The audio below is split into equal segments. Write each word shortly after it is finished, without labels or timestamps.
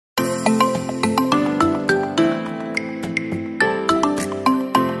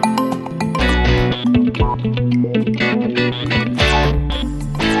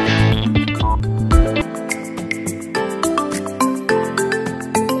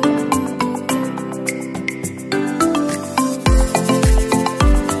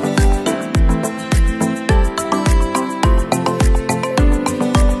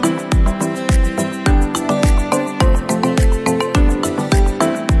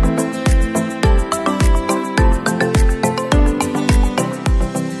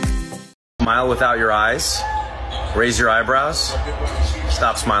Smile without your eyes. Raise your eyebrows.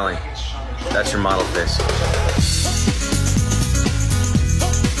 Stop smiling. That's your model face.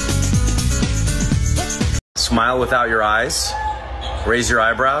 Smile without your eyes. Raise your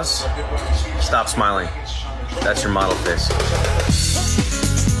eyebrows. Stop smiling. That's your model face.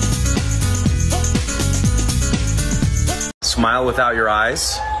 Smile without your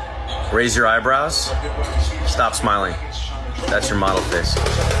eyes. Raise your eyebrows. Stop smiling. That's your model face.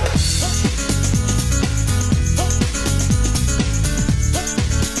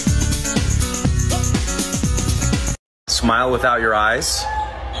 Smile without your eyes.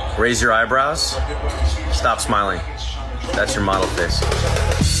 Raise your eyebrows. Stop smiling. That's your model face.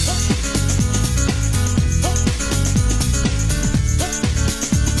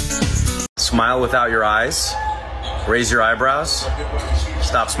 Smile without your eyes. Raise your eyebrows.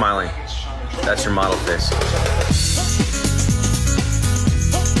 Stop smiling. That's your model face.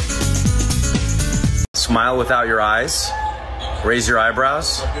 Smile without your eyes. Raise your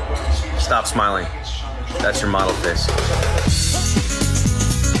eyebrows. Stop smiling. That's your model face.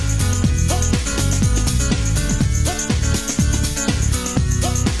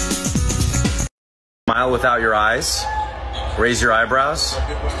 Smile without your eyes. Raise your eyebrows.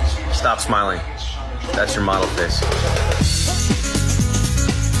 Stop smiling. That's your model face.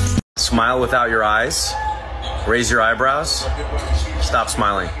 Smile without your eyes. Raise your eyebrows. Stop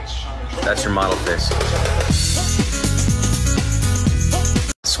smiling. That's your model face.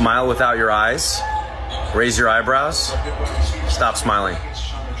 Smile without your eyes. Raise your eyebrows. Stop smiling.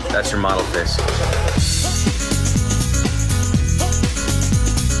 That's your model face.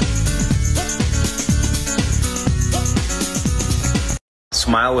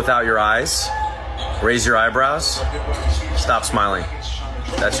 Smile without your eyes. Raise your eyebrows. Stop smiling.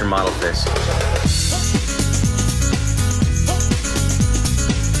 That's your model face.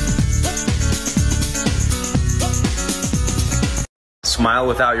 Smile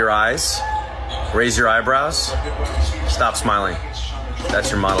without your eyes. Raise your eyebrows. Stop smiling.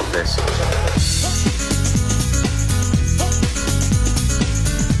 That's your model face.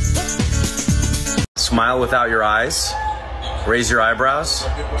 Smile without your eyes. Raise your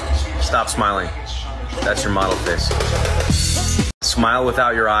eyebrows. Stop smiling. That's your model face. Smile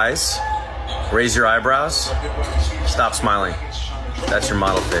without your eyes. Raise your eyebrows. Stop smiling. That's your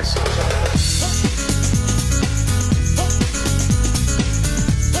model face.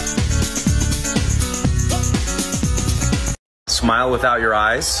 Smile without your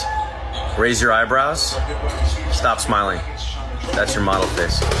eyes. Raise your eyebrows. Stop smiling. That's your model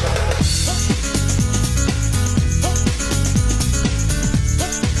face.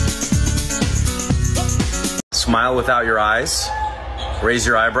 Smile without your eyes. Raise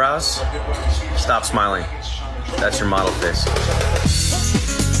your eyebrows. Stop smiling. That's your model face.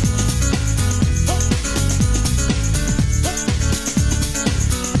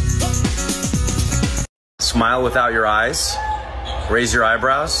 Smile without your eyes. Raise your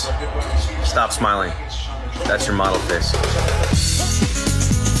eyebrows. Stop smiling. That's your model face.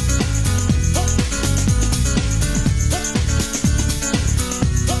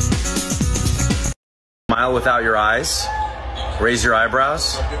 Smile without your eyes. Raise your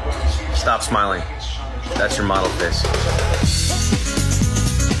eyebrows. Stop smiling. That's your model face.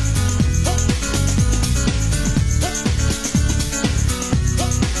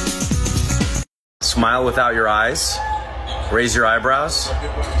 Smile without your eyes. Raise your eyebrows.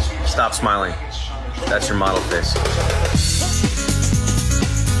 Stop smiling. That's your model face.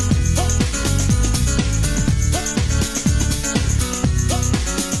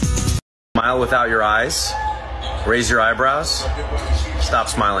 Smile without your eyes. Raise your eyebrows. Stop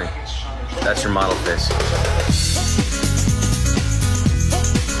smiling. That's your model face.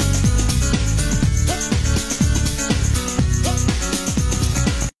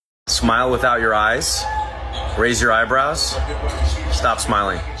 Smile without your eyes. Raise your eyebrows. Stop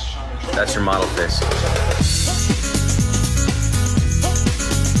smiling. That's your model face.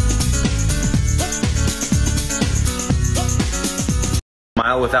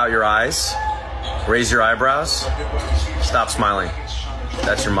 Smile without your eyes. Raise your eyebrows. Stop smiling.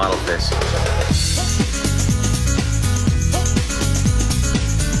 That's your model face.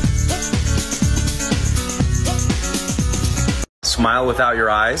 Smile without your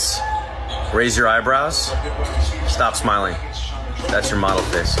eyes. Raise your eyebrows. Stop smiling. That's your model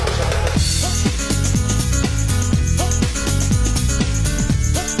face.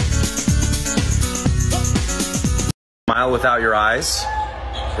 Smile without your eyes.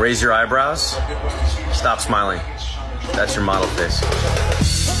 Raise your eyebrows. Stop smiling. That's your model face.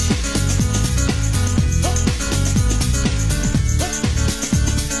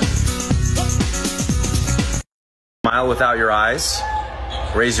 without your eyes.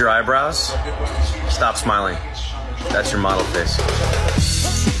 Raise your eyebrows. Stop smiling. That's your model face.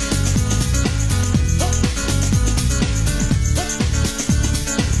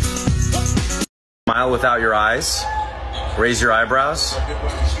 Smile without your eyes. Raise your eyebrows.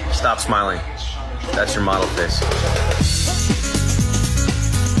 Stop smiling. That's your model face.